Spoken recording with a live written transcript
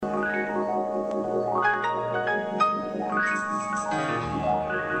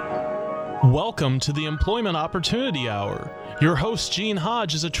Welcome to the Employment Opportunity Hour. Your host, Gene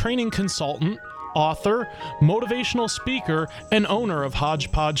Hodge, is a training consultant, author, motivational speaker, and owner of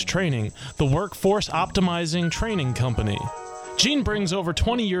Hodgepodge Training, the workforce optimizing training company. Gene brings over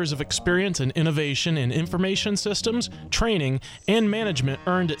 20 years of experience and innovation in information systems, training, and management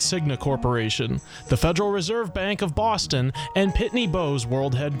earned at Cigna Corporation, the Federal Reserve Bank of Boston, and Pitney Bowes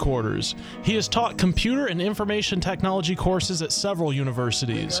World Headquarters. He has taught computer and information technology courses at several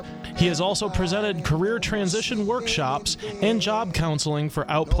universities. He has also presented career transition workshops and job counseling for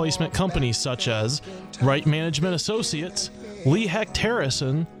outplacement companies such as Wright Management Associates, Lee Hecht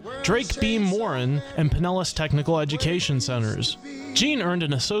Harrison, Drake Beam Morin, and Pinellas Technical Education Centers. Gene earned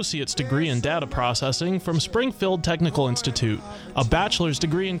an associate's degree in data processing from Springfield Technical Institute, a bachelor's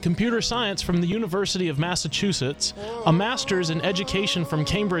degree in computer science from the University of Massachusetts, a master's in education from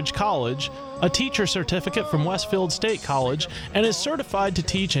Cambridge College, a teacher certificate from Westfield State College, and is certified to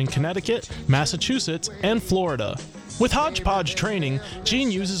teach in Connecticut, Massachusetts, and Florida. With Hodgepodge Training, Gene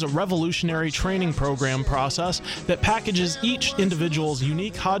uses a revolutionary training program process that packages each individual's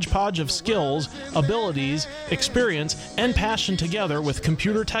unique hodgepodge of skills, abilities, experience, and passion together with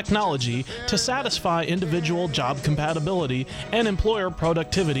computer technology to satisfy individual job compatibility and employer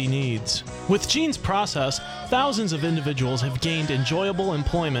productivity needs. With Gene's process, thousands of individuals have gained enjoyable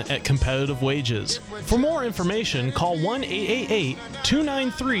employment at competitive wages. For more information, call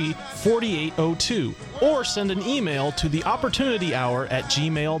 1-888-293-4802 or send an email to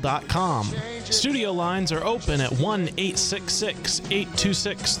theopportunityhour@gmail.com. Studio lines are open at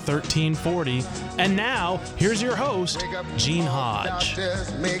 1-866-826-1340. And now, here's your host, Gene Hodge. Good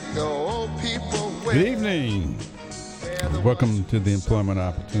evening. Welcome to the Employment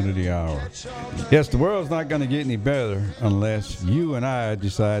Opportunity Hour. Yes, the world's not going to get any better unless you and I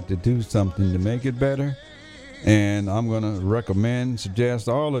decide to do something to make it better. And I'm going to suggest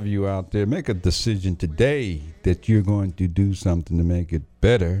all of you out there, make a decision today that you're going to do something to make it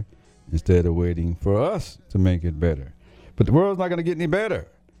better instead of waiting for us to make it better. But the world's not going to get any better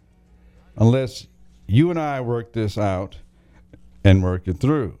unless you and I work this out and work it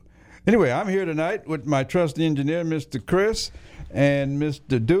through. Anyway, I'm here tonight with my trusty engineer, Mr. Chris, and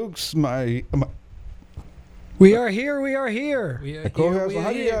Mr. Dukes, We are here. co-host. How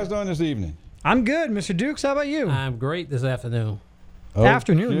are you guys doing this evening? I'm good, Mr. Dukes. How about you? I'm great this afternoon. Okay.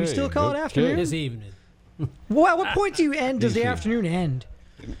 Afternoon. We still call it afternoon? This evening. Well, at what point do you end? Does the afternoon end?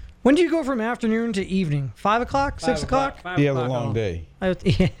 When do you go from afternoon to evening? 5 o'clock? 6 o'clock? You have a long day. Do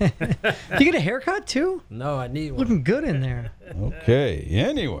you get a haircut too? No, I need one. Looking good in there. Okay.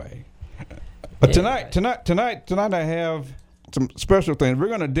 Anyway, but tonight I have some special things. We're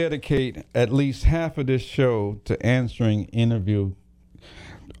going to dedicate at least half of this show to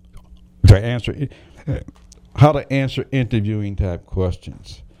how to answer interviewing type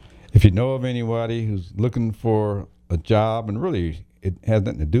questions. If you know of anybody who's looking for a job, and really it has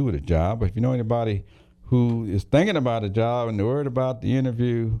nothing to do with a job, but if you know anybody who is thinking about a job and they're worried about the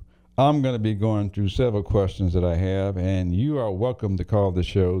interview, I'm going to be going through several questions that I have, and you are welcome to call the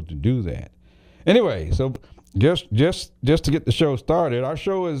show to do that. Anyway, so just to get the show started, our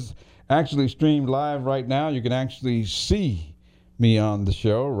show is actually streamed live right now. You can actually see me on the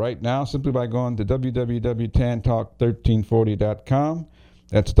show right now simply by going to www.tantalk1340.com.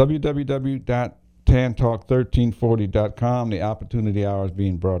 That's www.tantalk1340.com. The Opportunity Hour is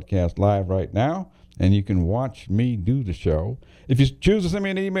being broadcast live right now, and you can watch me do the show. If you choose to send me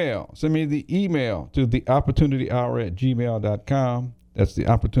an email, send me the email to theopportunityhour@gmail.com. That's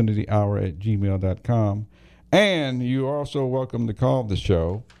theopportunityhour@gmail.com. And you're also welcome to call the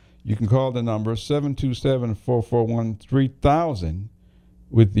show. You can call the number 727-441-3000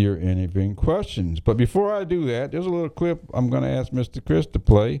 with your interviewing questions. But before I do that, there's a little clip I'm going to ask Mr. Chris to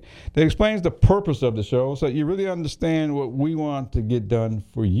play that explains the purpose of the show so that you really understand what we want to get done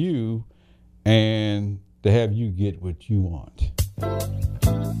for you and to have you get what you want.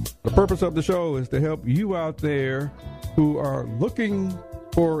 The purpose of the show is to help you out there who are looking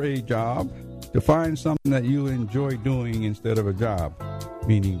for a job to find something that you enjoy doing instead of a job,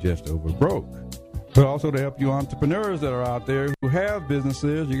 meaning just over broke. But also to help you entrepreneurs that are out there who have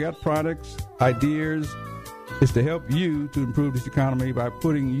businesses, you got products, ideas. It's to help you to improve this economy by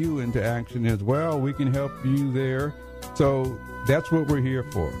putting you into action as well. We can help you there. So that's what we're here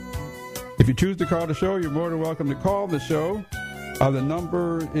for. If you choose to call the show, you're more than welcome to call the show. The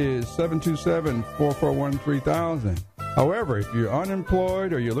number is 727-441-3000. However, if you're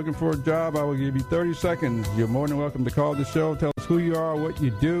unemployed or you're looking for a job, I will give you 30 seconds. You're more than welcome to call the show. Tell us who you are, what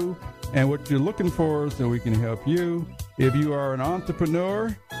you do, and what you're looking for so we can help you. If you are an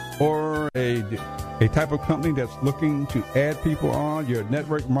entrepreneur or a type of company that's looking to add people on, you're a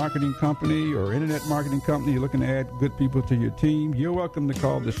network marketing company or internet marketing company, you're looking to add good people to your team, you're welcome to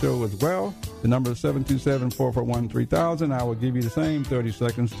call the show as well. The number is 727-441-3000. I will give you the same 30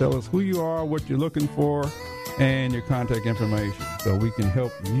 seconds. Tell us who you are, what you're looking for, and your contact information so we can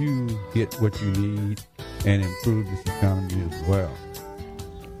help you get what you need and improve this economy as well.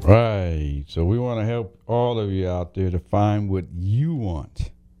 Right. So we want to help all of you out there to find what you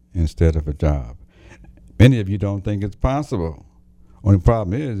want instead of a job. Many of you don't think it's possible. Only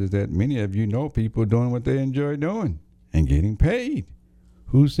problem is that many of you know people doing what they enjoy doing and getting paid.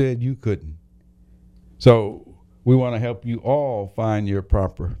 Who said you couldn't? So we want to help you all find your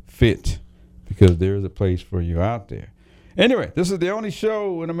proper fit because there's a place for you out there. Anyway, this is the only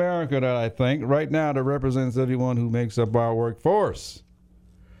show in America that I think right now that represents everyone who makes up our workforce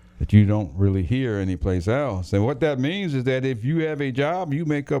that you don't really hear anyplace else. And what that means is that if you have a job, you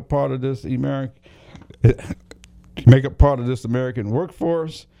make up part of this American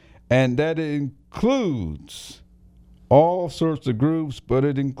workforce, and that includes all sorts of groups, but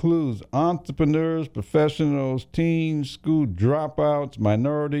it includes entrepreneurs, professionals, teens, school dropouts,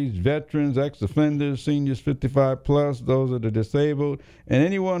 minorities, veterans, ex-offenders, seniors 55 plus, those are the disabled, and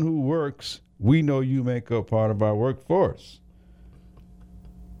anyone who works. We know you make up part of our workforce.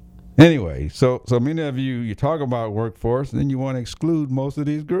 Anyway, so many of you talk about workforce, and then you want to exclude most of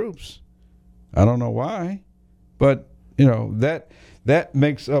these groups. I don't know why, but that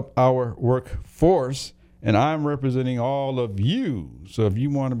makes up our workforce, and I'm representing all of you. So if you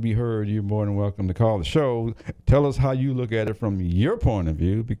want to be heard, you're more than welcome to call the show. Tell us how you look at it from your point of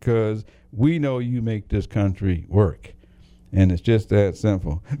view, because we know you make this country work, and it's just that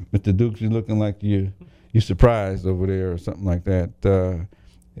simple. Mr. Dukes, you're looking like you're surprised over there or something like that.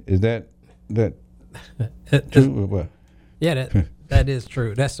 Is that true or what? Yeah, that is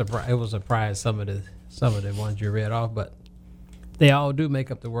true. That's it was a surprise some of the ones you read off, but they all do make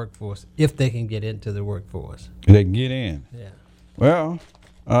up the workforce if they can get into the workforce. They can get in. Yeah. Well,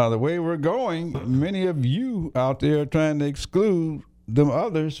 the way we're going, many of you out there are trying to exclude them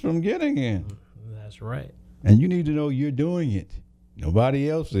others from getting in. That's right. And you need to know you're doing it. Nobody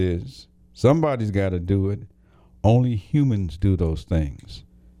else is. Somebody's got to do it. Only humans do those things.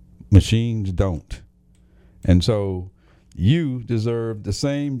 Machines don't. And so you deserve the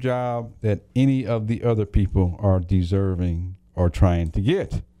same job that any of the other people are deserving or trying to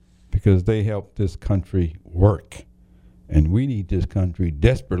get, because they help this country work. And we need this country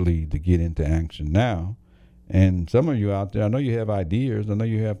desperately to get into action now. And some of you out there, I know you have ideas, I know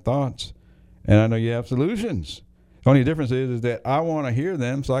you have thoughts, and I know you have solutions. The only difference is that I want to hear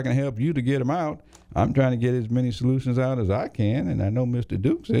them so I can help you to get them out. I'm trying to get as many solutions out as I can, and I know Mr.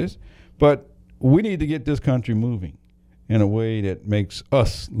 Dukes is, but we need to get this country moving in a way that makes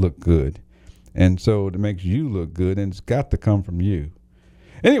us look good, and so that makes you look good, and it's got to come from you.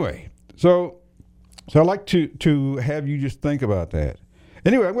 Anyway, so I'd like to have you just think about that.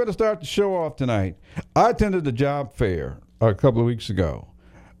 Anyway, I'm going to start the show off tonight. I attended the job fair a couple of weeks ago.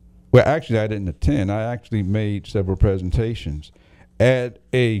 Well, actually, I didn't attend. I actually made several presentations at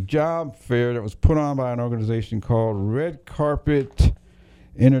a job fair that was put on by an organization called Red Carpet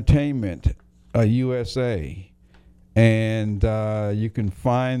Entertainment USA. And you can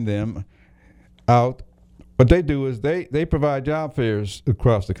find them out. What they do is they provide job fairs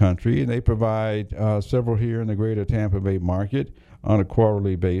across the country, and they provide several here in the greater Tampa Bay market on a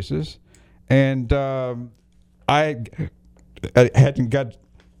quarterly basis. And I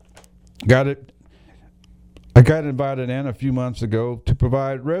got invited in a few months ago to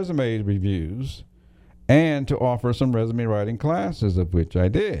provide resume reviews and to offer some resume writing classes, of which I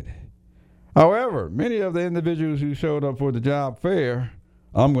did. However, many of the individuals who showed up for the job fair,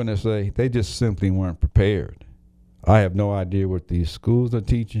 I'm going to say, they just simply weren't prepared. I have no idea what these schools are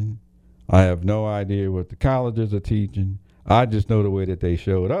teaching. I have no idea what the colleges are teaching. I just know the way that they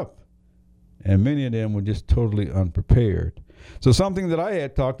showed up. And many of them were just totally unprepared. So something that I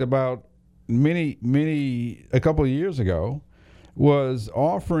had talked about a couple of years ago was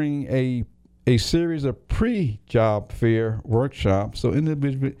offering a series of pre-job fair workshops so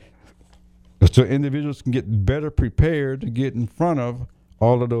individuals can get better prepared to get in front of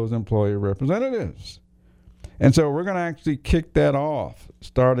all of those employer representatives. And so we're going to actually kick that off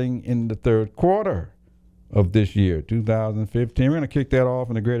starting in the third quarter of this year, 2015. We're going to kick that off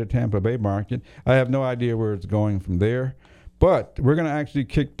in the greater Tampa Bay market. I have no idea where it's going from there, but we're going to actually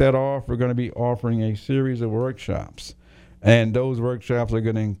kick that off. We're going to be offering a series of workshops, and those workshops are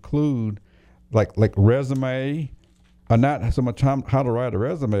going to include like resume, not so much how to write a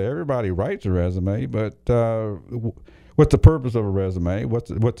resume. Everybody writes a resume, but what's the purpose of a resume?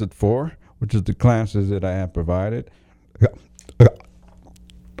 What's it for? Which is the classes that I have provided.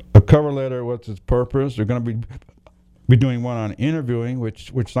 A cover letter. What's its purpose? They're going to be doing one on interviewing,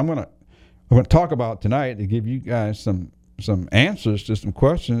 which I'm going to talk about tonight to give you guys some answers to some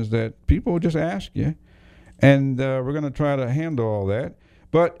questions that people just ask you, and we're going to try to handle all that.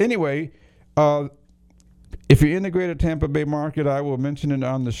 But anyway, if you're in the greater Tampa Bay market, I will mention it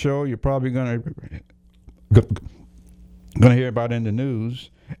on the show. You're probably going to hear about it in the news.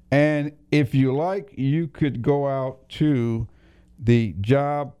 And if you like, you could go out to the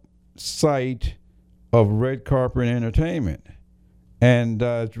job site of Red Carpet Entertainment. And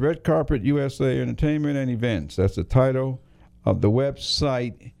it's Red Carpet USA Entertainment and Events. That's the title of the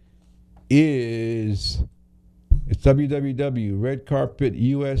website. It's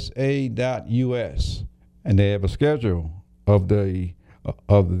www.redcarpetusa.us, and they have a schedule of the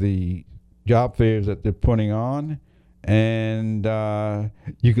job fairs that they're putting on, and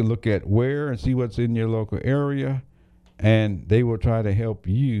you can look at where and see what's in your local area, and they will try to help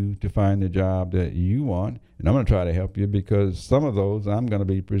you to find the job that you want. And I'm going to try to help you because some of those I'm going to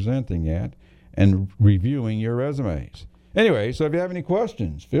be presenting at and reviewing your resumes. Anyway, so if you have any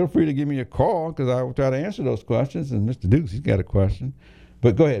questions, feel free to give me a call because I will try to answer those questions. And Mr. Dukes, he's got a question.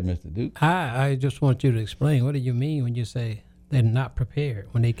 But go ahead, Mr. Dukes. I just want you to explain, what do you mean when you say they're not prepared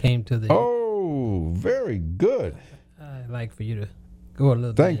when they came to the... Oh, very good. I'd like for you to go a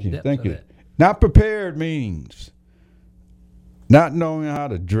little bit in depth. Thank you. That. Not prepared means not knowing how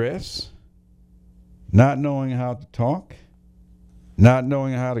to dress, not knowing how to talk, not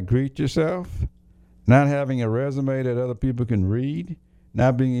knowing how to greet yourself, not having a resume that other people can read,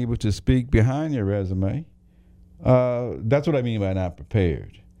 not being able to speak behind your resume. That's what I mean by not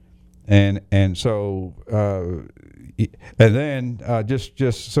prepared. And so and then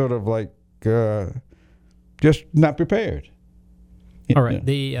just sort of like just not prepared. All right.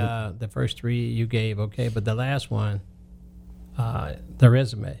 The first three you gave, okay, but the last one, the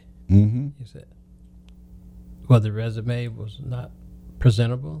resume. Mm-hmm. You said, well, the resume was not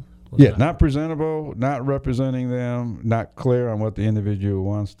presentable. Not presentable, not representing them, not clear on what the individual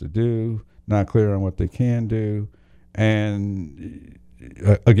wants to do, not clear on what they can do. And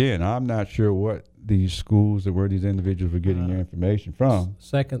again, I'm not sure what these schools or where these individuals are getting their information from.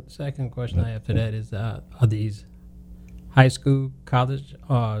 Second question I have to that is, are these high school, college,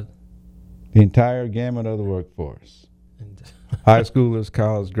 or the entire gamut of the workforce? High schoolers,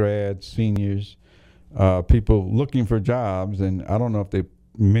 college grads, seniors, people looking for jobs, and I don't know if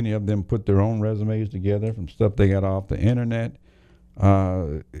many of them put their own resumes together from stuff they got off the internet.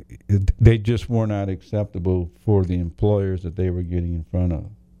 They just were not acceptable for the employers that they were getting in front of.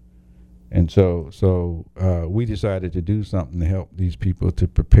 And so we decided to do something to help these people to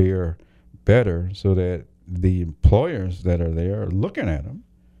prepare better so that the employers that are there are looking at them.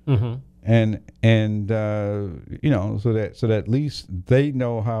 Mm-hmm. And so that at least they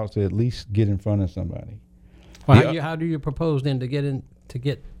know how to at least get in front of somebody. Well, how do you propose then to get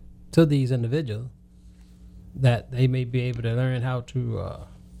to these individuals that they may be able to learn how to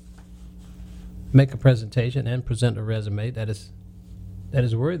make a presentation and present a resume that is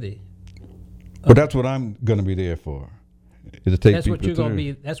worthy? But that's what I'm going to be there for. Is to take that's people what you're through. going to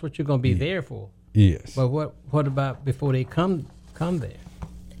be. That's what you're going to be there for. Yes. But what about before they come there?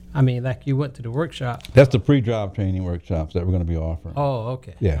 I mean, like you went to the workshop. That's the pre-job training workshops that we're going to be offering. Oh,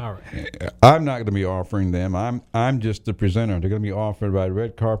 okay. Yeah. All right. I'm not going to be offering them. I'm just the presenter. They're going to be offered by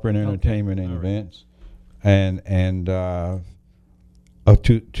Red Carpet Entertainment and Events, and to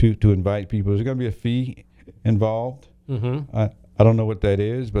invite people. There's going to be a fee involved. Mm-hmm. I don't know what that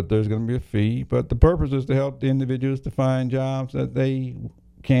is, but there's going to be a fee. But the purpose is to help the individuals to find jobs that they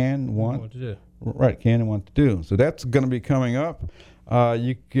can, want to do. Right, can and want to do. So that's going to be coming up.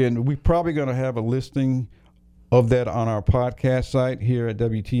 We're probably going to have a listing of that on our podcast site here at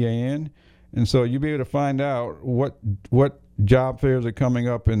WTAN. And so you'll be able to find out what job fairs are coming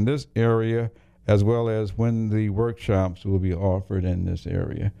up in this area, as well as when the workshops will be offered in this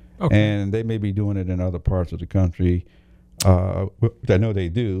area. Okay. And they may be doing it in other parts of the country. I know they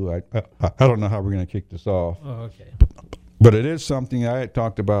do. I don't know how we're going to kick this off. Oh, okay. But it is something I had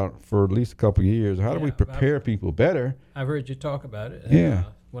talked about for at least a couple of years. How do we prepare people better? I've heard you talk about it. Yeah.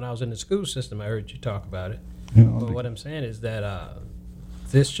 When I was in the school system, I heard you talk about it. But what I'm saying is that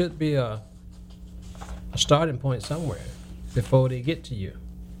this should be a starting point somewhere before they get to you.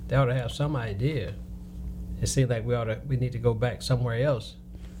 They ought to have some idea. It seems like we need to go back somewhere else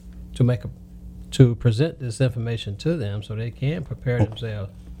to present this information to them so they can prepare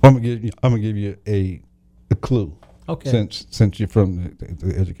themselves. I'm gonna give you a clue. Okay. Since you're from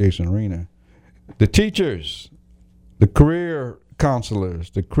the education arena, the teachers the career counselors,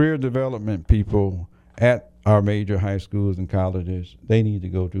 the career development people at our major high schools and colleges, they need to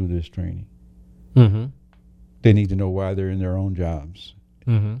go through this training. Mm-hmm. They need to know why they're in their own jobs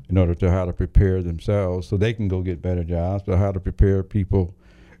in order to how to prepare themselves so they can go get better jobs, but how to prepare people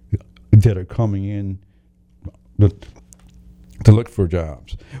that are coming in to look for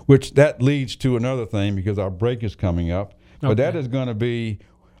jobs, which that leads to another thing because our break is coming up. But that is going to be,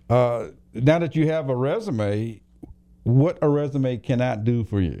 now that you have a resume, what a resume cannot do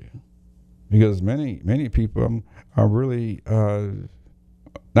for you. Because many people are really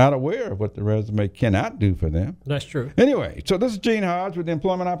not aware of what the resume cannot do for them. That's true. Anyway, so this is Gene Hodge with the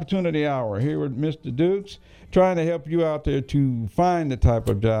Employment Opportunity Hour here with Mr. Dukes, trying to help you out there to find the type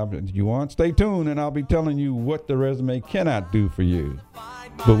of job that you want. Stay tuned, and I'll be telling you what the resume cannot do for you.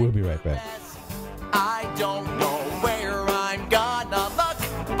 But we'll be right back. I don't know where I'm gonna look,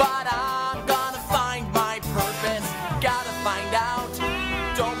 but I'm gonna find my purpose. Gotta find out,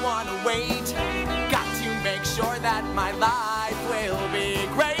 don't wanna wait. Got to make sure that my life will be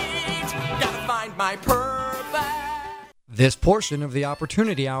great. Gotta find my purpose. This portion of the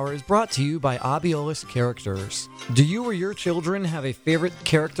Opportunity Hour is brought to you by Abiolus Characters. Do you or your children have a favorite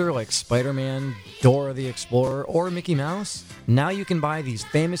character like Spider-Man, Dora the Explorer, or Mickey Mouse? Now you can buy these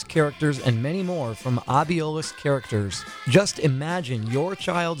famous characters and many more from Abiolus Characters. Just imagine your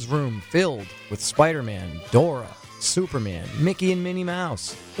child's room filled with Spider-Man, Dora, Superman, Mickey and Minnie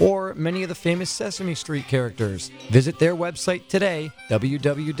Mouse, or many of the famous Sesame Street characters. Visit their website today,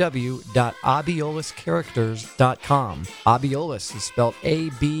 www.abioluscharacters.com. Abiolus is spelled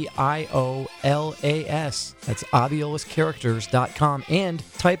A-B-I-O-L-A-S. That's abioluscharacters.com, and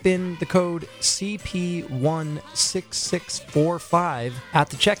type in the code CP16645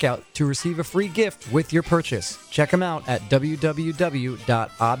 at the checkout to receive a free gift with your purchase. Check them out at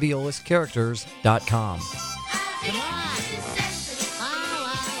www.abioluscharacters.com. Come on.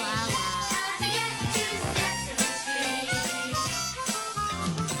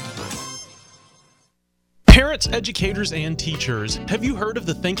 Parents, educators, and teachers, have you heard of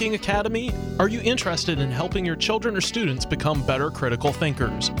the Thinking Academy? Are you interested in helping your children or students become better critical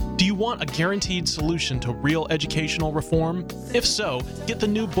thinkers? Do you want a guaranteed solution to real educational reform? If so, get the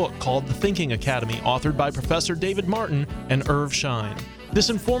new book called The Thinking Academy, authored by Professor David Martin and Irv Schein. This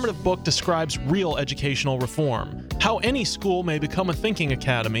informative book describes real educational reform, how any school may become a thinking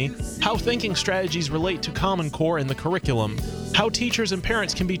academy, how thinking strategies relate to Common Core in the curriculum, how teachers and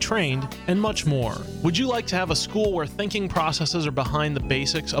parents can be trained, and much more. Would you like to have a school where thinking processes are behind the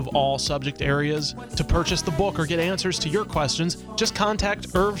basics of all subject areas? To purchase the book or get answers to your questions, just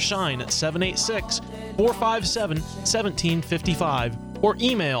contact Irv Schein at 786-457-1755 or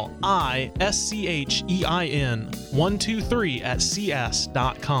email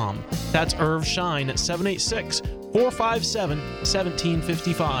ISCHEIN123@cs.com. That's Irv Schein at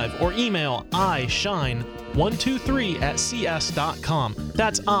 786-457-1755 or email ISHEIN123@cs.com.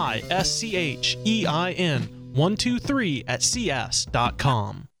 That's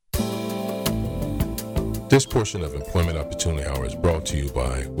ISCHEIN123@cs.com. This portion of Employment Opportunity Hour is brought to you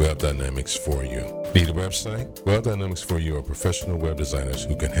by Web Dynamics 4U. Need a website? Web Dynamics 4U are professional web designers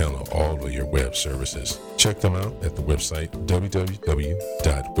who can handle all of your web services. Check them out at the website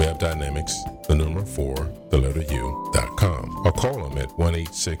www.webdynamics4u.com or call them at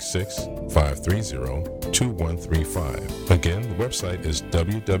 1-866-530-2135. Again, the website is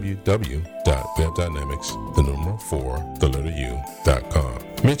www.webdynamics4u.com.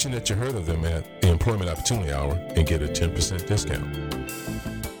 Mention that you heard of them at the Employment Opportunity Hour and get a 10% discount.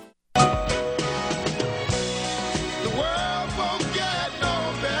 The world won't get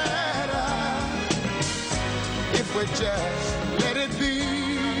no better if we just let it be.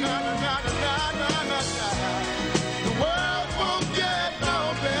 The world won't get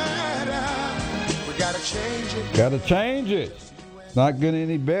no better. We gotta change it. Got to change it. It's not getting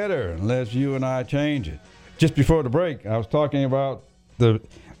any better unless you and I change it. Just before the break, I was talking about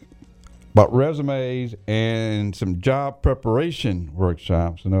resumes and some job preparation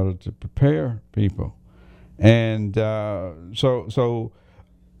workshops in order to prepare people. And so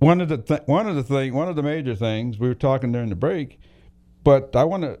one of the major things we were talking during the break, but I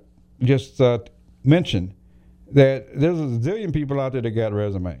want to just mention that there's a zillion people out there that got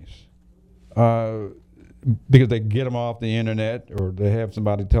resumes because they get them off the internet or they have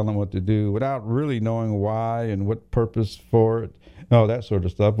somebody tell them what to do without really knowing why and what purpose for it. Oh, that sort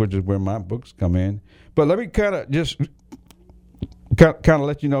of stuff, which is where my books come in. But let me kind of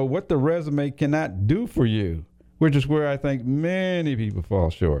let you know what the resume cannot do for you, which is where I think many people fall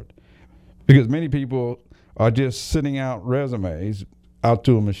short. Because many people are just sending out resumes out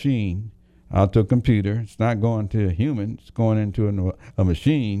to a machine, out to a computer. It's not going to a human. It's going into a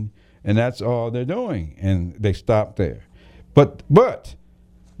machine, and that's all they're doing. And they stop there. But what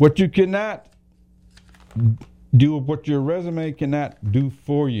you cannot do, what your resume cannot do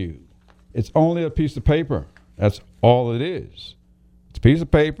for you, it's only a piece of paper. That's all it is. It's a piece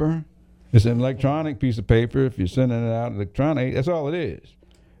of paper. It's an electronic piece of paper. If you're sending it out electronic, that's all it is.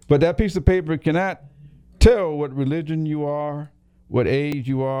 But that piece of paper cannot tell what religion you are, what age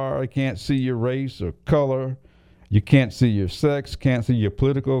you are. It can't see your race or color. You can't see your sex, can't see your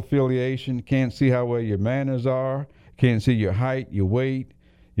political affiliation, can't see how well your manners are, can't see your height, your weight,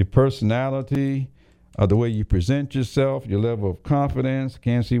 your personality, the way you present yourself, your level of confidence,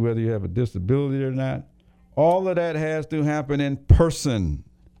 can't see whether you have a disability or not. All of that has to happen in person.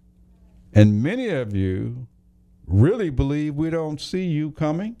 And many of you really believe we don't see you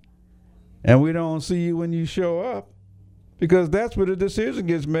coming and we don't see you when you show up, because that's where the decision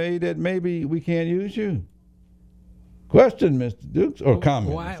gets made that maybe we can't use you. Question, Mr. Dukes, or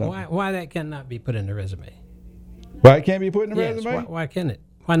comment? Why that cannot be put in the resume? Why it can't be put in the Yes, resume? why can't it?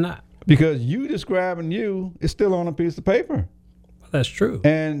 Why not? Because you describing you is still on a piece of paper. Well, that's true.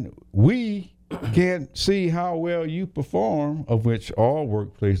 And we can't see how well you perform, of which all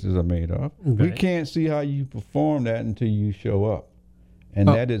workplaces are made of. We Right. can't see how you perform that until you show up. And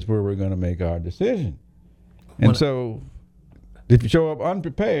that is where we're going to make our decision. And so if you show up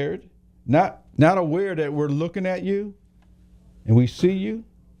unprepared, not aware that we're looking at you and we see you,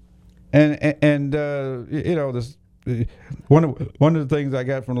 and you know, this one of the things I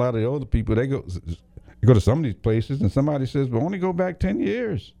got from a lot of the older people, they go to some of these places and somebody says, well, only go back 10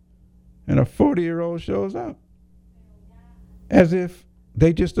 years. And a 40-year-old shows up as if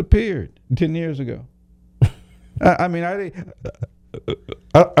they just appeared 10 years ago. I mean, I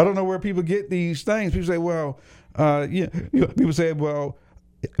don't know where people get these things. People say, well, people say, well,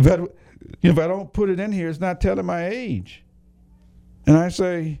 if I don't put it in here, it's not telling my age. And I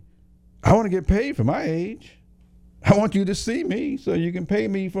say, I want to get paid for my age. I want you to see me so you can pay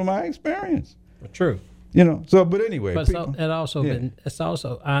me for my experience. True. You know, so, but anyway. But it's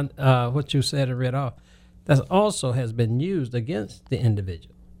also on what you said and read off, that also has been used against the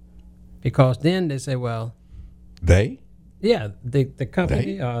individual. Because then they say, well. They? Yeah, the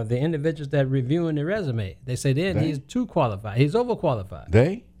company, the individuals that reviewing the resume, they say he's too qualified. He's overqualified.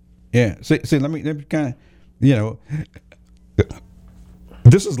 They? Yeah. See, let me kind of, you know,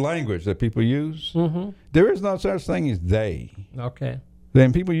 this is language that people use. Mm-hmm. There is no such thing as they. Okay.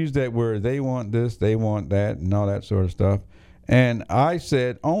 Then people use that word, they want this, they want that, and all that sort of stuff. And I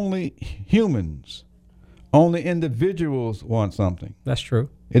said only humans, only individuals want something. That's true.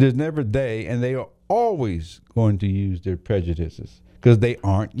 It is never they, and they are always going to use their prejudices because they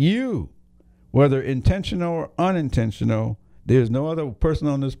aren't you. Whether intentional or unintentional, there's no other person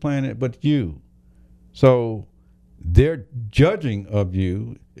on this planet but you. So their judging of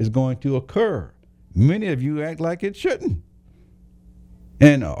you is going to occur. Many of you act like it shouldn't.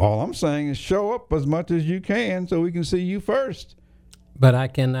 And all I'm saying is show up as much as you can so we can see you first. But I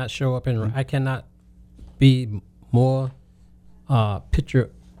cannot show up I cannot be more picture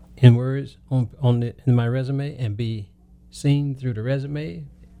in words in my resume and be seen through the resume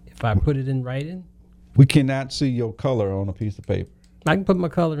if I put it in writing. We cannot see your color on a piece of paper. I can put my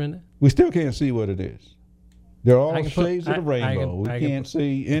color in it. We still can't see what it is. They're all shades of the rainbow. We can't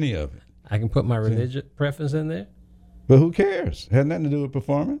see any of it. I can put my religious preference in there. But who cares? It has nothing to do with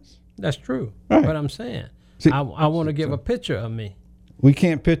performance. That's true. Right. But I'm saying, See, I want to give a picture of me. We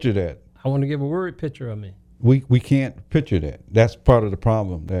can't picture that. I want to give a word picture of me. We can't picture that. That's part of the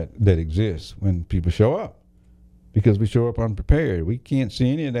problem that exists when people show up, because we show up unprepared. We can't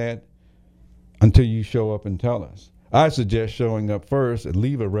see any of that until you show up and tell us. I suggest showing up first and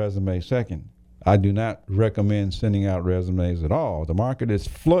leave a resume second. I do not recommend sending out resumes at all. The market is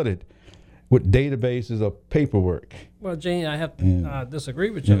flooded with databases of paperwork. Well, Gene, I have to disagree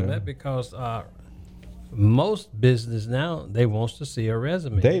with you on that because most business now, they want to see a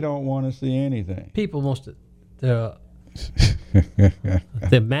resume. They don't want to see anything. People want to,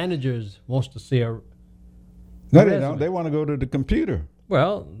 the managers wants to see a No, they resume. don't. They want to go to the computer.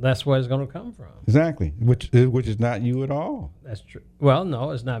 Well, that's where it's going to come from. Exactly, which is not you at all. That's true. Well,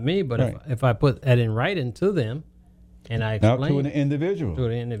 no, it's not me, but Right. if I put that in writing to them and I Now explain to an individual. to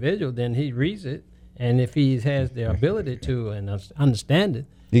the individual, then he reads it, and if he has the ability to and understand it,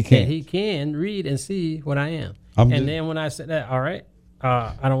 He can. then he can read and see what I am. I'm And just- then when I said that, all right,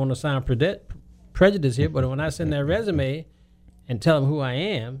 I don't want to sound prejudice here, but when I send that resume and tell them who I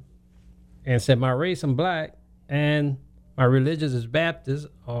am, and said my race I'm black and my religion is Baptist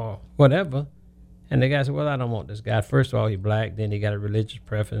or whatever, and the guy said, well, I don't want this guy. First of all, he's black, then he got a religious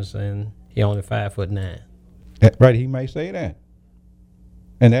preference, and he only 5'9". Right, he may say that.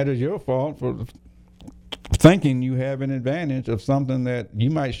 And that is your fault for thinking you have an advantage of something that you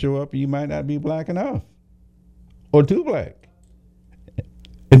might show up and you might not be black enough or too black.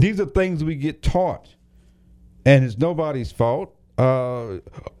 And these are things we get taught, and it's nobody's fault. Our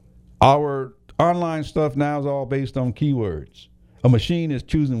online stuff now is all based on keywords. A machine is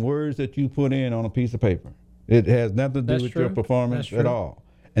choosing words that you put in on a piece of paper. It has nothing to do with your performance at all.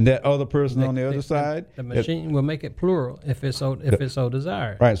 And that other person on the other side, the machine will make it plural if it's so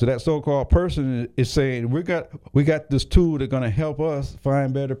desired. Right. So that so-called person is saying we got this tool that's going to help us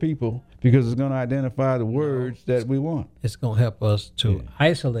find better people because it's going to identify the words that we want. It's going to help us to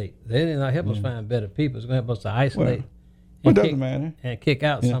isolate. They didn't help us find better people. It's going to help us to isolate. Well, it doesn't matter. And kick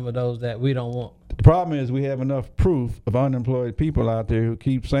out some of those that we don't want. The problem is we have enough proof of unemployed people out there who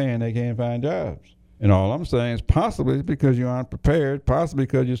keep saying they can't find jobs. And all I'm saying is possibly because you aren't prepared, possibly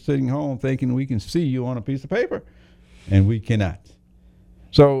because you're sitting home thinking we can see you on a piece of paper, and we cannot.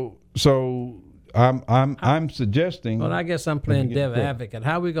 So I'm suggesting. Well, I guess I'm playing devil advocate.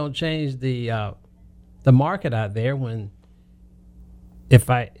 How are we going to change the market out there when if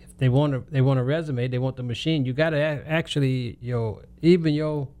they want a resume, they want the machine. You got to actually your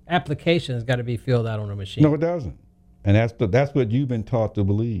application has got to be filled out on a machine. No, it doesn't, and that's what you've been taught to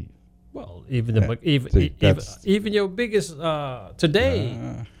believe. Well, even your biggest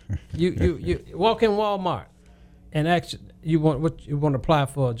today, you walk in Walmart and actually you want to apply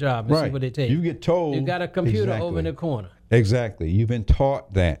for a job and see what they tell you. You get told you got a computer over in the corner. Exactly, you've been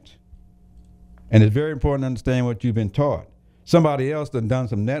taught that, and it's very important to understand what you've been taught. Somebody else done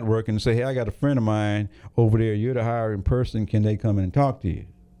some networking and say, "Hey, I got a friend of mine over there. You're the hiring person. Can they come in and talk to you?"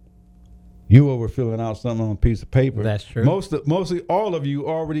 You over filling out something on a piece of paper. That's true. Mostly all of you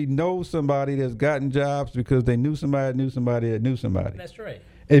already know somebody that's gotten jobs because they knew somebody that knew somebody that knew somebody. That's right.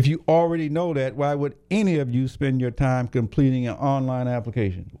 If you already know that, why would any of you spend your time completing an online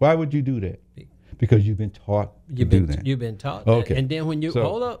application? Why would you do that? Because you've been taught to do that. You've been taught Okay. that. And then when you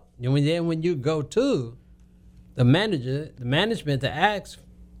when you go to the management to ask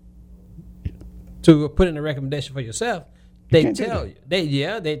to put in a recommendation for yourself, they tell you.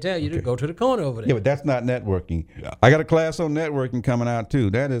 They tell you to go to the corner over there. Yeah, but that's not networking. I got a class on networking coming out too.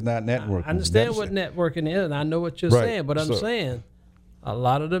 That is not networking. I understand what networking is, and I know what you're saying, but I'm saying a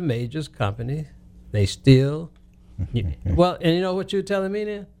lot of the major companies, they still well, and you know what you're telling me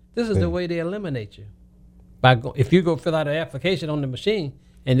then? This is the way they eliminate you. If you go fill out an application on the machine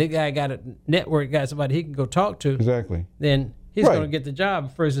and the guy got a network, got somebody he can go talk to, exactly, then he's going to get the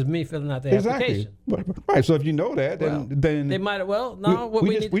job versus me filling out the application. Right. So if you know that, then they might. Well, no.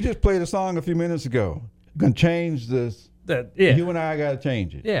 We just played a song a few minutes ago. We're going to change this. You and I got to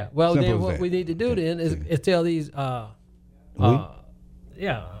change it. Yeah. Well, then what we need to do then is tell these. You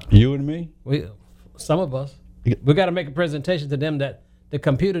and me. Some of us. We got to make a presentation to them that the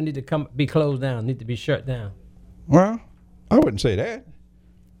computer need to be closed down, need to be shut down. Well, I wouldn't say that.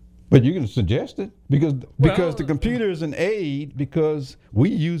 But you can suggest it because the computer is an aid because we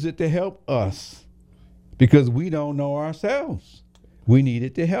use it to help us because we don't know ourselves. We need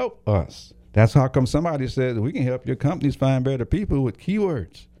it to help us. That's how come somebody says we can help your companies find better people with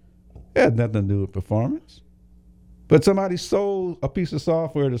keywords. It has nothing to do with performance. But somebody sold a piece of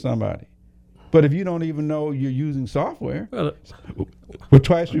software to somebody. But if you don't even know you're using software, we're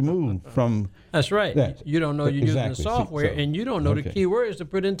twice removed from that's right. That. You don't know you're using the software, and you don't know the keywords to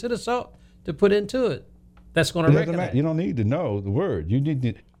put into it. That's going to recognize. You don't need to know the word. You need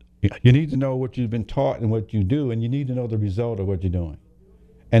to know what you've been taught and what you do, and you need to know the result of what you're doing.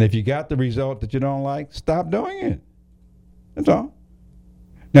 And if you got the result that you don't like, stop doing it. That's all.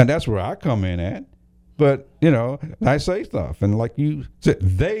 Now that's where I come in at. But, I say stuff, and like you said,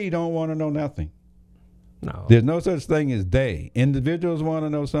 they don't want to know nothing. No. There's no such thing as they. Individuals want to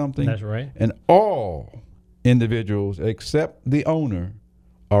know something. That's right. And all individuals, except the owner,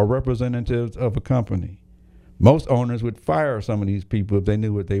 are representatives of a company. Most owners would fire some of these people if they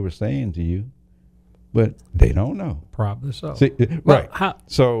knew what they were saying to you, but they don't know. Probably so. See, right.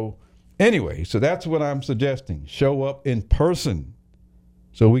 So, anyway, so that's what I'm suggesting. Show up in person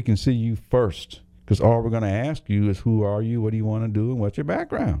so we can see you first. Because all we're going to ask you is who are you, what do you want to do, and what's your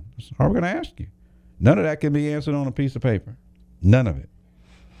background. That's all we're going to ask you. None of that can be answered on a piece of paper. None of it.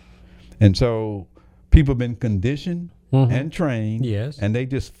 And so people have been conditioned and trained, and they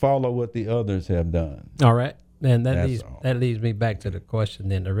just follow what the others have done. All right. And that leads me back to the question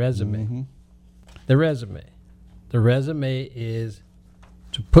then, the resume. Mm-hmm. The resume is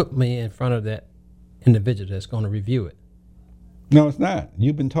to put me in front of that individual that's going to review it. No, it's not.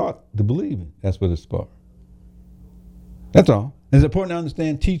 You've been taught to believe it. That's what it's for. That's all. It's important to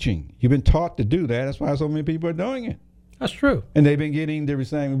understand teaching. You've been taught to do that. That's why so many people are doing it. That's true. And they've been getting the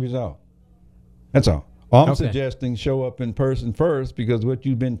same result. That's all. I'm Okay. suggesting show up in person first, because what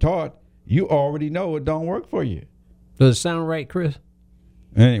you've been taught, you already know it don't work for you. Does it sound right, Chris?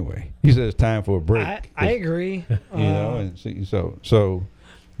 Anyway, he said it's time for a break. I agree. You know, and see, so.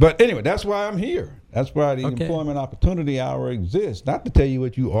 But anyway, that's why I'm here. That's why the Okay. Employment Opportunity Hour exists. Not to tell you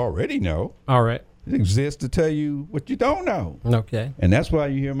what you already know. All right. It exists to tell you what you don't know. Okay. And that's why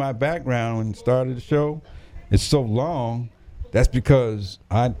you hear my background when it started the show. It's so long. That's because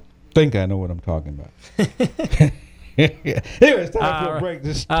I think I know what I'm talking about. Anyway, it's time for All a break.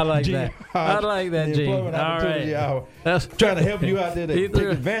 This I like Gene that. Hodge, I like that, the Gene. Employment All Opportunity right. Hour. That's Trying to help you out there to He take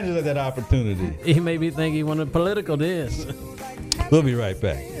threw- advantage of that opportunity. He made me think he wanted political this. We'll be right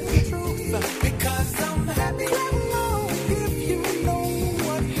back. Because I'm happy. Clap along if you know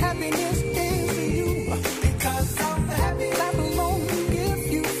what happiness is to you. Because I'm happy. Clap along if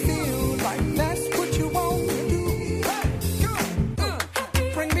you feel like that's what you want to do.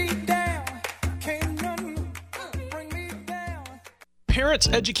 Hey, bring me down. Can't none bring me down. Parents,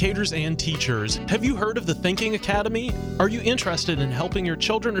 educators, and teachers, have you heard of the Thinking Academy? Are you interested in helping your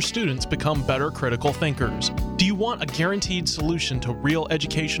children or students become better critical thinkers? Do you want a guaranteed solution to real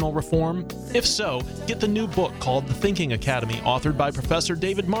educational reform? If so, get the new book called The Thinking Academy, authored by Professor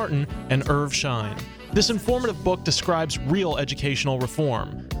David Martin and Irv Schein. This informative book describes real educational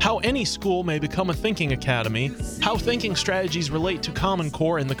reform, how any school may become a thinking academy, how thinking strategies relate to Common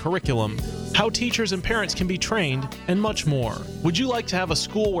Core in the curriculum, how teachers and parents can be trained, and much more. Would you like to have a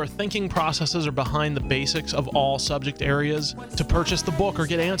school where thinking processes are behind the basics of all subject areas? To purchase the book or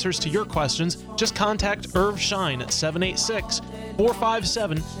get answers to your questions, just contact Irv Schein at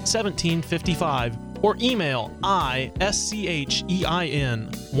 786-457-1755 or email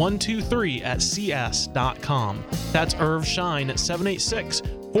ISCHEIN123@cs.com. That's Irv Schein at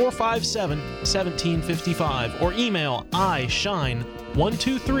 786-457-1755 or email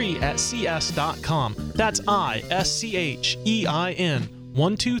ISHINE123@cs.com. That's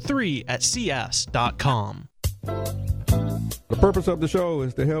ISCHEIN123@cs.com. The purpose of the show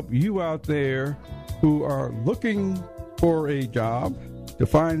is to help you out there who are looking for a job to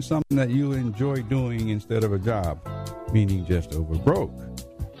find something that you enjoy doing instead of a job, meaning just over broke.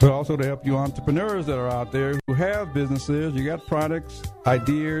 But also to help you entrepreneurs that are out there who have businesses, you got products,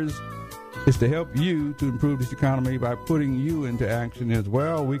 ideas. It's to help you to improve this economy by putting you into action as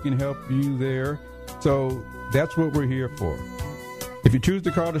well. We can help you there. So that's what we're here for. If you choose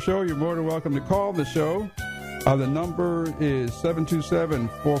to call the show, you're more than welcome to call the show. The number is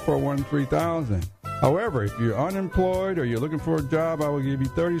 727-441-3000. However, if you're unemployed or you're looking for a job, I will give you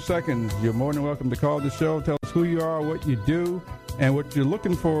 30 seconds. You're more than welcome to call the show. Tell us who you are, what you do, and what you're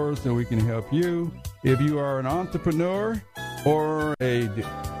looking for so we can help you. If you are an entrepreneur or a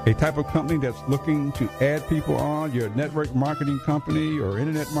type of company that's looking to add people on, you're a network marketing company or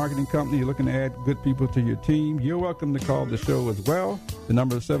internet marketing company, you're looking to add good people to your team, you're welcome to call the show as well. The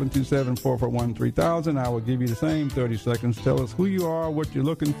number is 727-441-3000. I will give you the same 30 seconds. Tell us who you are, what you're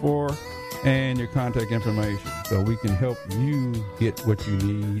looking for, and your contact information so we can help you get what you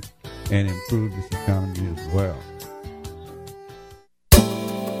need and improve this economy as well.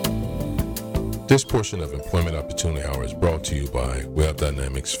 This portion of Employment Opportunity Hour is brought to you by Web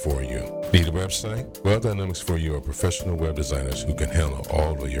Dynamics 4U. Need a website? Web Dynamics 4U are professional web designers who can handle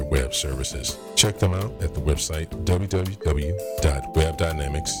all of your web services. Check them out at the website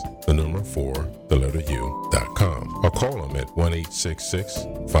www.webdynamics4u.com or call them at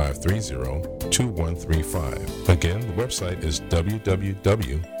 1-866-530-2135. Again, the website is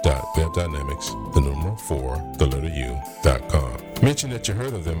www.webdynamics4u.com. Mention that you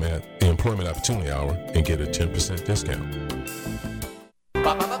heard of them at the Employment Opportunity Hour and get a 10% discount.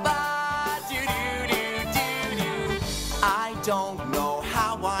 I don't know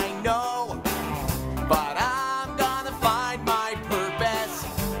how I know, but I'm gonna find my purpose.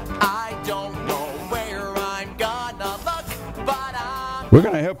 I don't know where I'm gonna look, but We're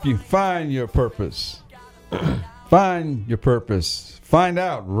going to help you find your purpose. Find your purpose. Find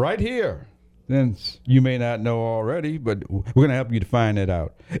out right here. Since you may not know already, but we're going to help you to find it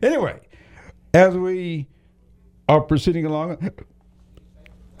out. Anyway, as we are proceeding along,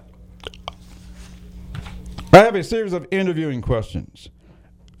 I have a series of interviewing questions.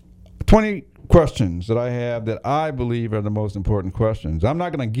 20 questions that I have that I believe are the most important questions. I'm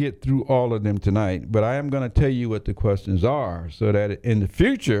not going to get through all of them tonight, but I am going to tell you what the questions are so that in the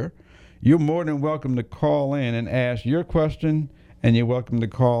future, you're more than welcome to call in and ask your question, and you're welcome to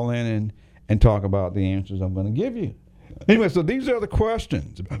call in and talk about the answers I'm going to give you. Anyway, so these are the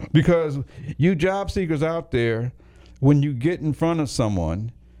questions, because you job seekers out there, when you get in front of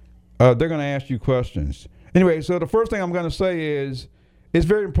someone, they're going to ask you questions. Anyway, so the first thing I'm going to say is it's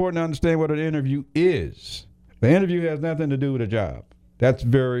very important to understand what an interview is. The interview has nothing to do with a job. That's the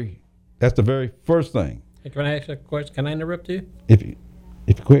very first thing. Hey, can I ask you a question? Can I interrupt you? If you're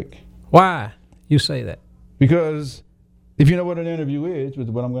quick. Why you say that? Because if you know what an interview is, which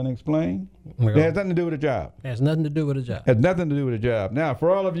is what I'm going to explain, it has nothing to do with a job. It has nothing to do with a job. Has nothing to do with a job. Now,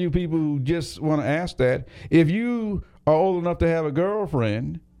 for all of you people who just want to ask that, if you are old enough to have a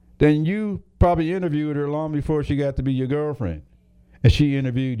girlfriend, then you probably interviewed her long before she got to be your girlfriend. And she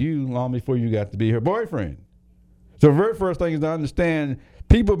interviewed you long before you got to be her boyfriend. So the very first thing is to understand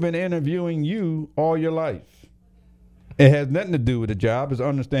people have been interviewing you all your life. It has nothing to do with a job. It's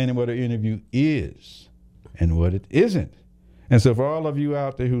understanding what an interview is and what it isn't. And so for all of you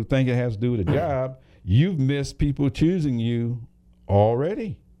out there who think it has to do with a job, you've missed people choosing you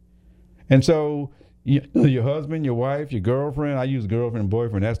already. And so your husband, your wife, your girlfriend, I use girlfriend and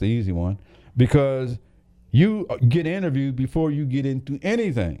boyfriend, that's the easy one, because you get interviewed before you get into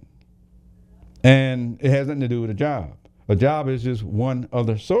anything. And it has nothing to do with a job. A job is just one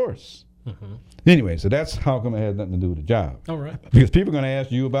other source. Mm-hmm. Anyway, so that's how come it has nothing to do with a job. All right. Because people are going to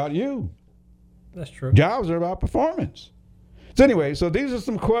ask you about you. That's true. Jobs are about performance. So anyway, so these are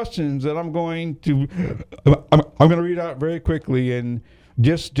some questions that I'm going to read out very quickly and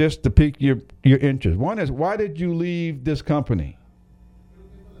just to pique your interest. One is, why did you leave this company?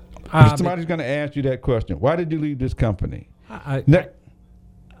 Somebody's going to ask you that question. Why did you leave this company? I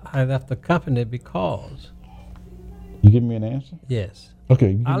left the company because. You give me an answer? Yes.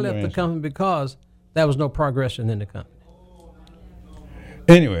 Okay. I left the company because there was no progression in the company.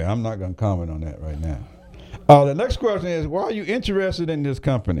 Anyway, I'm not going to comment on that right now. The next question is, why are you interested in this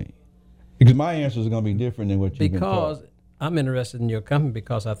company? Because my answer is going to be different than what you've been taught. Because I'm interested in your company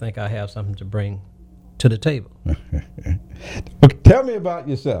because I think I have something to bring to the table. Okay, tell me about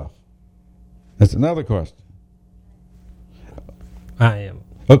yourself. That's another question. I am.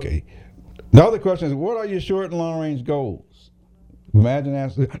 Okay. The other question is, what are your short and long range goals? Imagine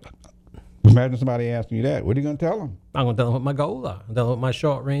somebody asking you that. What are you going to tell them? I'm going to tell them what my goals are. I'm tell them what my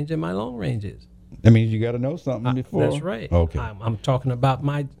short range and my long range is. That means you got to know something before. That's right. Okay. I'm talking about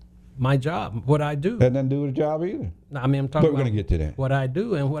my job, what I do. That doesn't do with a job either. I mean, I'm talking But we're about going to get to that. what I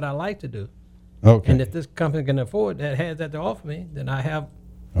do and what I like to do. Okay. And if this company can afford that, has that to offer me, then I have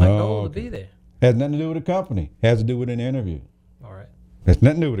my goal to be there. Has nothing to do with the company. Has to do with an interview. All right. Has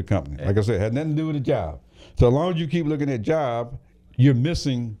nothing to do with the company. Like I said, has nothing to do with a job. So as long as you keep looking at job, you're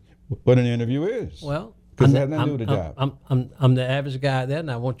missing what an interview is. Well, because it has nothing to do with a job. I'm the average guy there,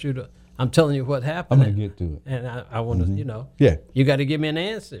 and I want you to. I'm telling you what happened. I'm going to get to it. And I want to, Yeah. You got to give me an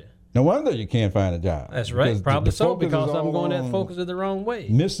answer. No wonder you can't find a job. That's right. Because Probably the so, focus because is I'm all going on that focus is the wrong way.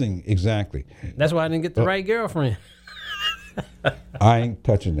 Missing, exactly. That's why I didn't get the right girlfriend. I ain't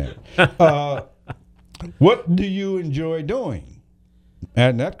touching that. What do you enjoy doing?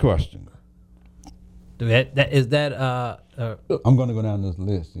 Add that question. I'm I'm going to go down this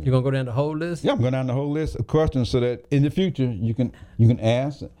list. You're going to go down the whole list? Yeah, I'm going down the whole list of questions so that in the future you can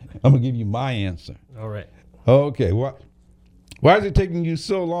ask. I'm going to give you my answer. All right. Okay. Why is it taking you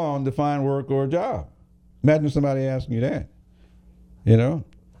so long to find work or a job? Imagine somebody asking you that. You know?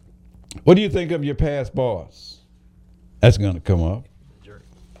 What do you think of your past boss? That's going to come up.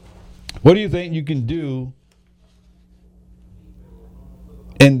 What do you think you can do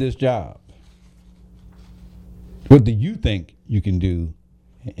in this job? What do you think you can do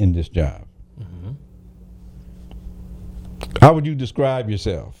in this job? Mm-hmm. How would you describe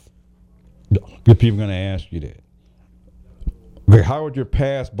yourself? If people are going to ask you that. Okay, how would your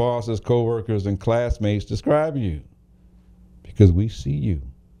past bosses, coworkers, and classmates describe you? Because we see you.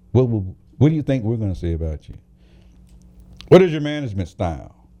 What do you think we're going to say about you? What is your management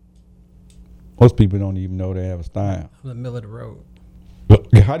style? Most people don't even know they have a style. I'm in the middle of the road.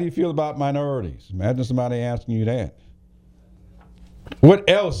 How do you feel about minorities? Imagine somebody asking you that. What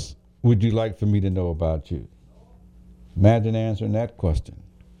else would you like for me to know about you? Imagine answering that question.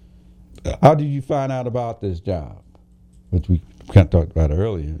 How did you find out about this job? Which we kind of talked about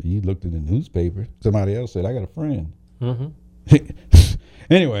earlier. You looked in the newspaper. Somebody else said, I got a friend. Mm-hmm.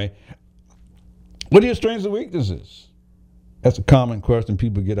 Anyway, what are your strengths and weaknesses? That's a common question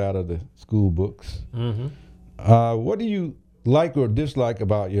people get out of the school books. Mm-hmm. What do you like or dislike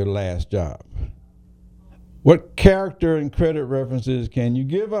about your last job? What character and credit references can you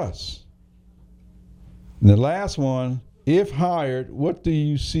give us? And the last one, if hired, what do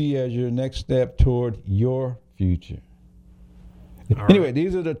you see as your next step toward your future? Anyway,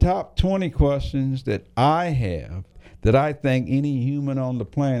 these are the top 20 questions that I have that I think any human on the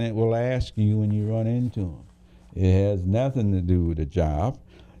planet will ask you when you run into them. It has nothing to do with the job,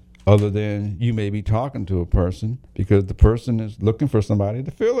 other than you may be talking to a person because the person is looking for somebody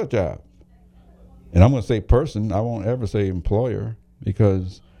to fill a job. And I'm going to say person, I won't ever say employer,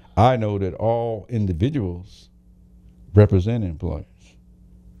 because I know that all individuals represent employers.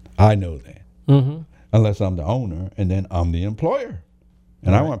 I know that. Mm-hmm. Unless I'm the owner, and then I'm the employer.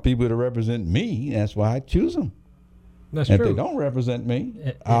 And I Right. want people to represent me. That's why I choose them. That's And true. if they don't represent me,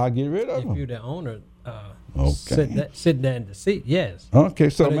 If- I'll get rid of If them. you're the owner, Okay. sit there in the seat, yes. Okay,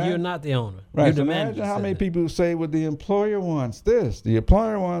 so But man, you're not the owner. right. You're So the manager. imagine how sitting many there. people say, "Well, the employer wants this, the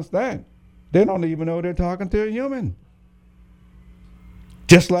employer wants that." They don't even know they're talking to a human,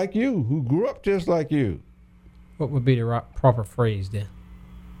 just like you, who grew up just like you. What would be the proper phrase then?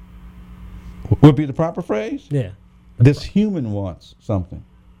 Would be the proper phrase. Yeah. This human wants something,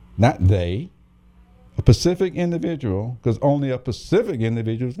 not they. A Pacific individual, because only a Pacific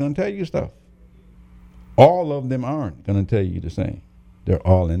individual is going to tell you stuff. All of them aren't going to tell you the same. They're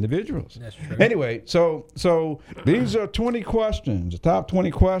all individuals. That's true. Anyway, so these are 20 questions, the top 20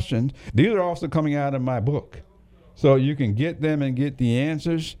 questions. These are also coming out of my book. So you can get them and get the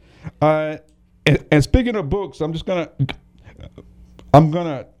answers. And speaking of books, I'm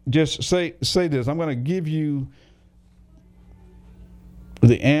gonna just say this. I'm gonna give you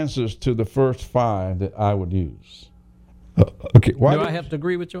the answers to the first 5 that I would use. Okay. Why Do I have to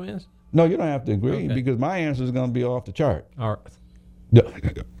agree with your answer? No, you don't have to agree, Okay. because my answer is going to be off the chart. All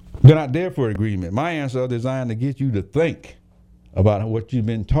right. They're not there for agreement. My answers are designed to get you to think about what you've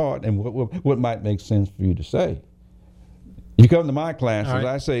been taught and what might make sense for you to say. You come to my classes, All right.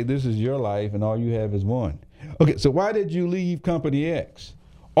 I say this is your life and all you have is one. Okay, so why did you leave Company X?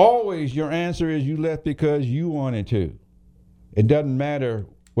 Always your answer is you left because you wanted to. It doesn't matter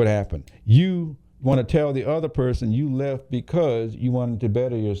what happened. You want to tell the other person you left because you wanted to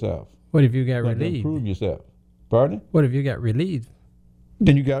better yourself. What if you got You wanted to relieved? improve yourself. Pardon? What if you got relieved?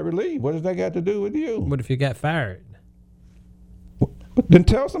 Then you got relieved. What does that got to do with you? What if you got fired? Then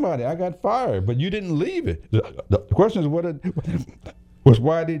tell somebody I got fired, but you didn't leave it. The question is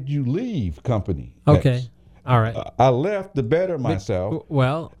why did you leave Company X? Okay. All right. I left to better myself.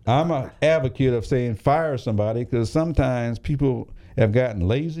 Well, I'm an advocate of saying fire somebody because sometimes people have gotten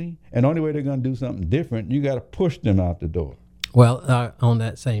lazy, and the only way they're going to do something different, you got to push them out the door. on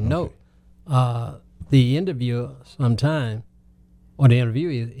that same note, the interviewer sometime, or the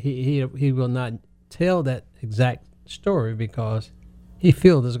interviewee, he will not tell that exact story because he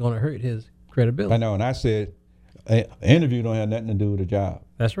feels it's going to hurt his credibility. I know, and I said, an interview don't have nothing to do with a job.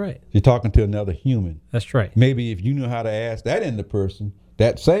 That's right. You're talking to another human. That's right. Maybe if you knew how to ask that in the person,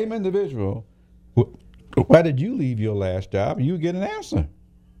 that same individual, why did you leave your last job? You get an answer.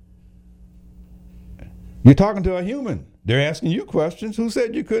 You're talking to a human. They're asking you questions. Who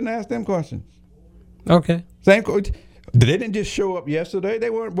said you couldn't ask them questions? Okay. Same. They didn't just show up yesterday. They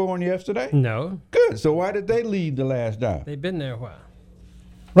weren't born yesterday. No, Good. So why did they leave the last job? they've been there a while.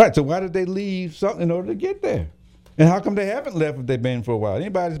 Right. So why did they leave something in order to get there? And how come they haven't left if they've been for a while?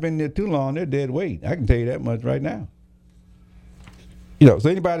 Anybody that's been there too long, they're dead weight. I can tell you that much right now. You know, so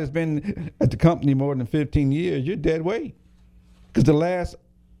anybody that's been at the company more than 15 years, you're dead weight. Because the last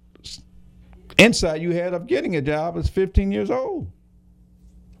insight you had of getting a job is 15 years old.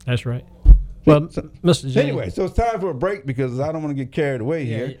 That's right. Well, So- Mr. James. Anyway, so it's time for a break because I don't want to get carried away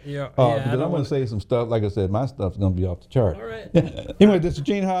Yeah, here. yeah, Because I I'm don't going wanna- to say some stuff. Like I said, my stuff's going to be off the chart. All right. Anyway, this is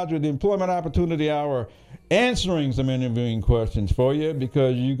Gene Hodge with the Employment Opportunity Hour, answering some interviewing questions for you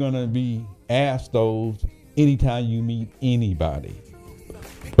because you're going to be asked those anytime you meet anybody.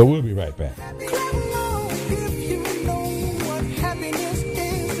 But we'll be right back. Clap along if you know what happiness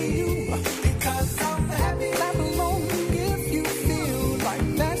is to you. Because I'm happy. Clap along if you feel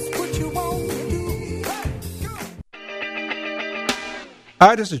like that's what you want to do.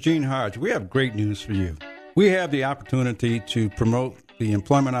 Hi, this is Gene Hodge. We have great news for you. We have the opportunity to promote the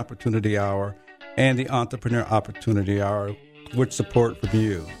Employment Opportunity Hour and the Entrepreneur Opportunity Hour with support from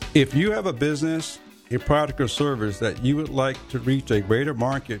you. If you have a business, a product or service that you would like to reach a greater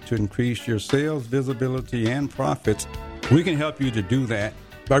market to increase your sales, visibility, and profits, we can help you to do that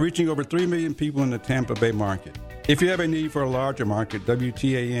by reaching over 3 million people in the Tampa Bay market. If you have a need for a larger market,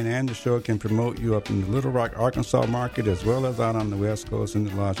 WTAN and the show can promote you up in the Little Rock, Arkansas market, as well as out on the West Coast in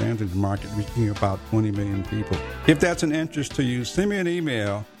the Los Angeles market, reaching about 20 million people. If that's an interest to you, send me an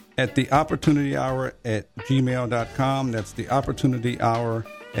email at theopportunityhour@gmail.com. That's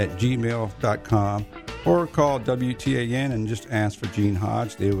theopportunityhour@gmail.com. Or call WTAN and just ask for Gene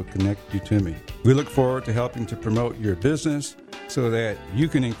Hodge. They will connect you to me. We look forward to helping to promote your business so that you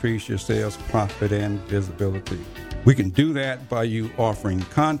can increase your sales, profit, and visibility. We can do that by you offering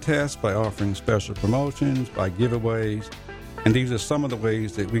contests, by offering special promotions, by giveaways. And these are some of the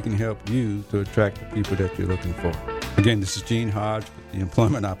ways that we can help you to attract the people that you're looking for. Again, this is Gene Hodge with the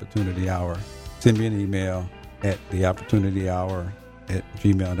Employment Opportunity Hour. Send me an email at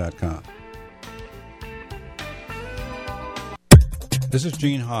theopportunityhour@gmail.com. This is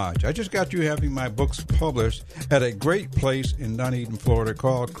Gene Hodge. I just got you having my books published at a great place in Dunedin, Florida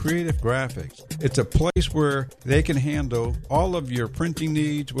called Creative Graphics. It's a place where they can handle all of your printing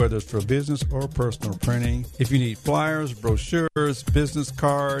needs, whether it's for business or personal printing. If you need flyers, brochures, business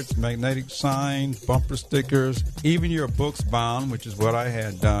cards, magnetic signs, bumper stickers, even your books bound, which is what I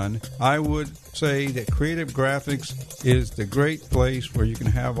had done, I would say that Creative Graphics is the great place where you can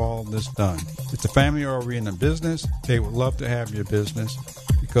have all this done. It's a family-oriented business. They would love to have your business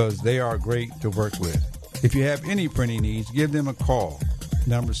because they are great to work with. If you have any printing needs, give them a call.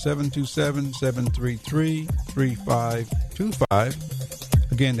 Number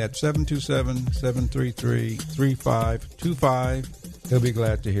 727-733-3525. Again, that's 727-733-3525. They'll be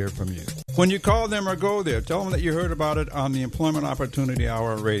glad to hear from you. When you call them or go there, tell them that you heard about it on the Employment Opportunity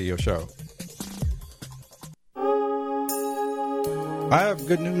Hour radio show. I have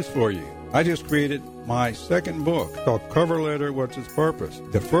good news for you. I just created my second book called Cover Letter, What's Its Purpose?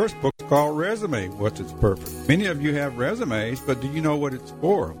 The first book is called Resume, What's Its Purpose? Many of you have resumes, but do you know what it's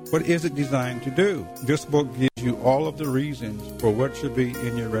for? What is it designed to do? This book gives you all of the reasons for what should be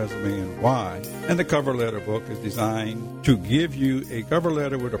in your resume and why. And the cover letter book is designed to give you a cover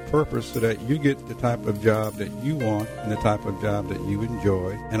letter with a purpose so that you get the type of job that you want and the type of job that you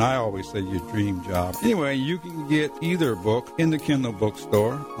enjoy. And I always say your dream job. Anyway, you can get either book in the Kindle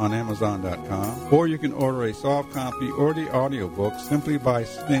bookstore on Amazon.com, or you can order a soft copy or the audio book simply by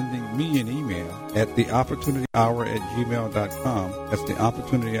sending me an email at theopportunityhour@gmail.com. That's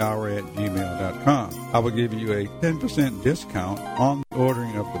theopportunityhour@gmail.com. I will give you a 10% discount on the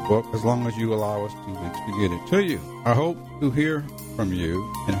ordering of the book as long as you allow us 2 weeks to get it to you. I hope to hear from you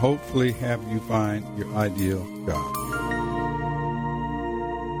and hopefully have you find your ideal job.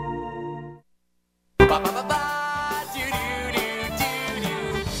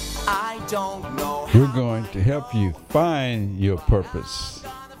 I don't know. We're going to help you find your purpose.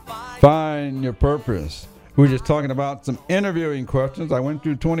 Find your purpose. We're just talking about some interviewing questions. I went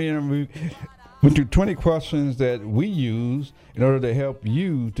through 20 questions that we use in order to help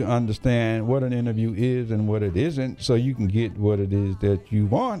you to understand what an interview is and what it isn't, so you can get what it is that you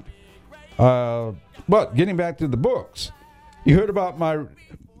want. But getting back to the books, you heard about my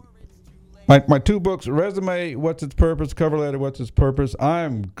 2 books, Resume, What's Its Purpose, Cover Letter, What's Its Purpose.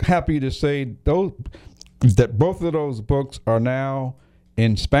 I'm happy to say that both of those books are now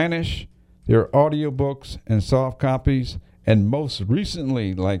in Spanish. They're audio books and soft copies. And most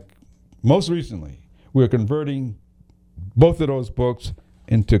recently, we're converting both of those books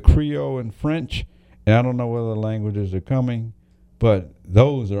into Creole and French. And I don't know whether the languages are coming, but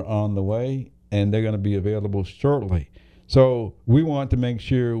those are on the way, and they're going to be available shortly. So we want to make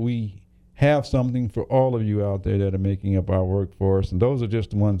sure we have something for all of you out there that are making up our workforce, and those are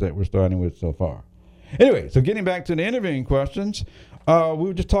just the ones that we're starting with so far. Anyway, so getting back to the interviewing questions, we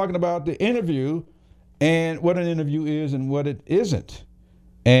were just talking about the interview and what an interview is and what it isn't.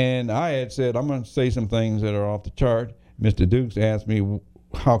 And I had said, I'm going to say some things that are off the chart. Mr. Dukes asked me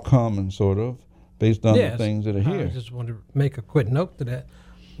how come, and sort of, based on the things that are here. I just want to make a quick note to that.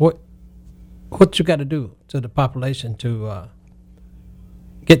 What you got to do to the population to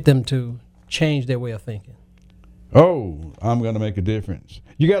get them to change their way of thinking? Oh, I'm going to make a difference.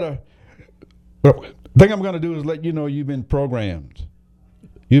 You got to, the thing I'm going to do is let you know you've been programmed.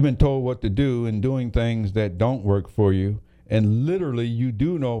 You've been told what to do and doing things that don't work for you. And literally, you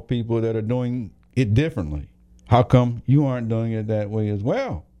do know people that are doing it differently. How come you aren't doing it that way as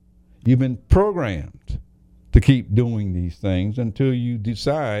well? You've been programmed to keep doing these things until you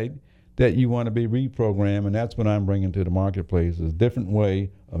decide that you want to be reprogrammed, and that's what I'm bringing to the marketplace, is a different way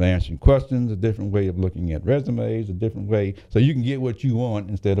of answering questions, a different way of looking at resumes, a different way so you can get what you want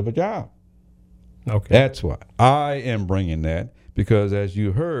instead of a job. Okay. That's why I am bringing that, because as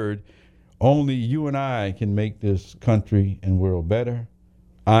you heard, only you and I can make this country and world better.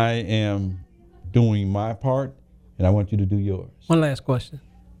 I am doing my part, and I want you to do yours. One last question.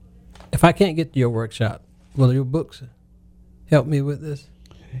 If I can't get to your workshop, will your books help me with this?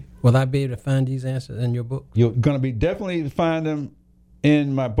 Will I be able to find these answers in your book? You're going to be definitely find them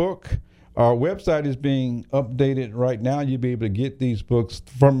in my book. Our website is being updated right now. You'll be able to get these books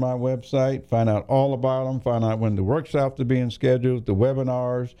from my website, find out all about them, find out when the workshops are being scheduled, the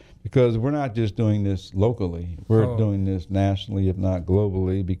webinars, because we're not just doing this locally. We're doing this nationally, if not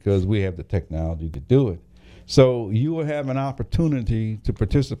globally, because we have the technology to do it. So you will have an opportunity to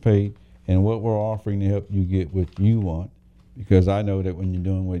participate in what we're offering to help you get what you want, because I know that when you're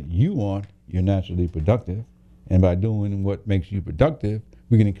doing what you want, you're naturally productive. And by doing what makes you productive,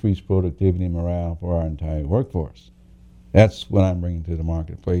 we can increase productivity and morale for our entire workforce. That's what I'm bringing to the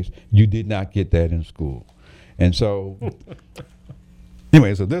marketplace. You did not get that in school. And so,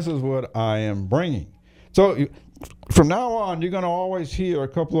 anyway, so this is what I am bringing. So from now on, you're going to always hear a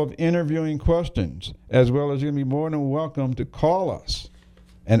couple of interviewing questions, as well as you're going to be more than welcome to call us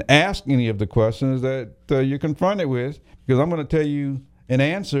and ask any of the questions that you're confronted with, because I'm going to tell you an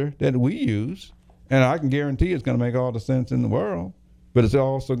answer that we use, and I can guarantee it's going to make all the sense in the world, but it's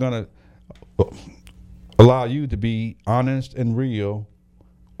also going to allow you to be honest and real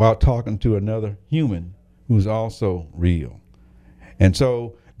while talking to another human who's also real. And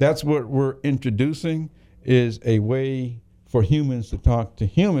so that's what we're introducing, is a way for humans to talk to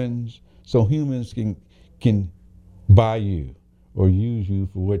humans, so humans can buy you or use you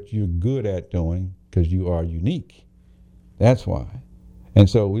for what you're good at doing, because you are unique. That's why. And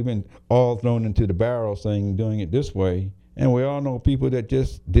so we've been all thrown into the barrel saying doing it this way, and we all know people that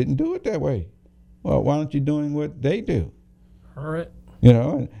just didn't do it that way. Well, why aren't you doing what they do? All right. You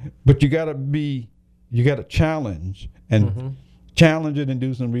know, but you got to challenge and challenge it and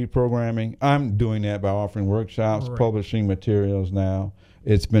do some reprogramming. I'm doing that by offering workshops, publishing materials now.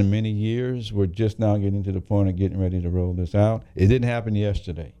 It's been many years. We're just now getting to the point of getting ready to roll this out. It didn't happen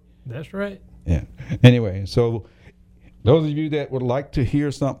yesterday. That's right. Yeah. Anyway, so those of you that would like to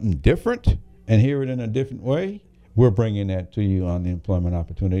hear something different and hear it in a different way, we're bringing that to you on the Employment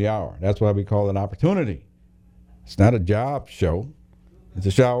Opportunity Hour. That's why we call it Opportunity. It's not a job show. It's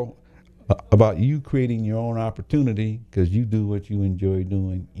a show about you creating your own opportunity, because you do what you enjoy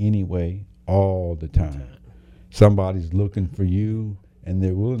doing anyway, all the time. Somebody's looking for you, and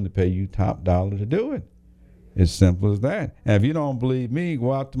they're willing to pay you top dollar to do it. It's simple as that. And if you don't believe me,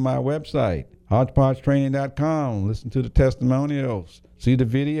 go out to my website, hodgepodgetraining.com, listen to the testimonials, see the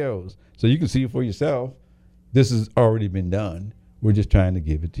videos, so you can see it for yourself. This has already been done. We're just trying to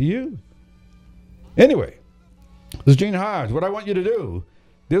give it to you. Anyway, this is Gene Hodge. What I want you to do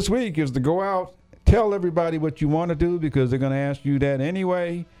this week is to go out, tell everybody what you want to do, because they're going to ask you that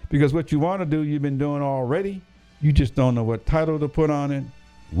anyway, because what you want to do, you've been doing already. You just don't know what title to put on it.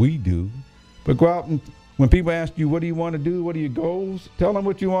 We do. But go out and when people ask you, what do you want to do? What are your goals? Tell them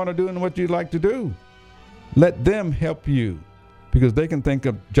what you want to do and what you'd like to do. Let them help you, because they can think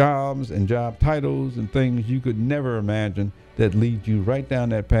of jobs and job titles and things you could never imagine that lead you right down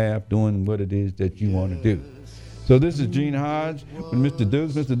that path doing what it is that you want to do. So this is Gene Hodge with Mr.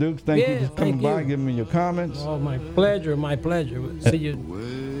 Dukes. Mr. Dukes, thank you for coming by, giving me your comments. Oh, my pleasure, my pleasure. See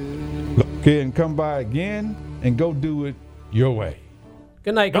you. Okay, and come by again and go do it your way.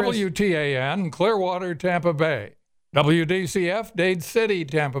 Good night, Chris. WTAN, Clearwater, Tampa Bay. WDCF, Dade City,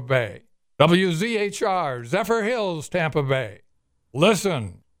 Tampa Bay. WZHR, Zephyr Hills, Tampa Bay.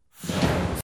 Listen.